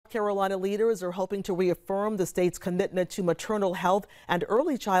Carolina leaders are hoping to reaffirm the state's commitment to maternal health and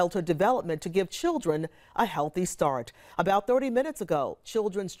early childhood development to give children a healthy start. About 30 minutes ago,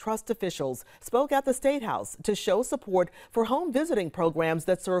 Children's Trust officials spoke at the State House to show support for home visiting programs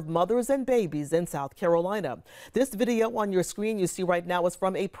that serve mothers and babies in South Carolina. This video on your screen you see right now is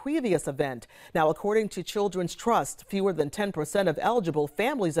from a previous event. Now, according to Children's Trust, fewer than 10% of eligible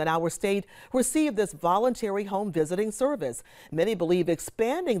families in our state receive this voluntary home visiting service. Many believe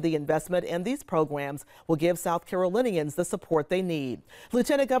expanding the investment in these programs will give South Carolinians the support they need.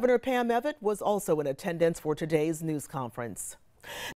 Lieutenant Governor Pam Meffett was also in attendance for today's news conference.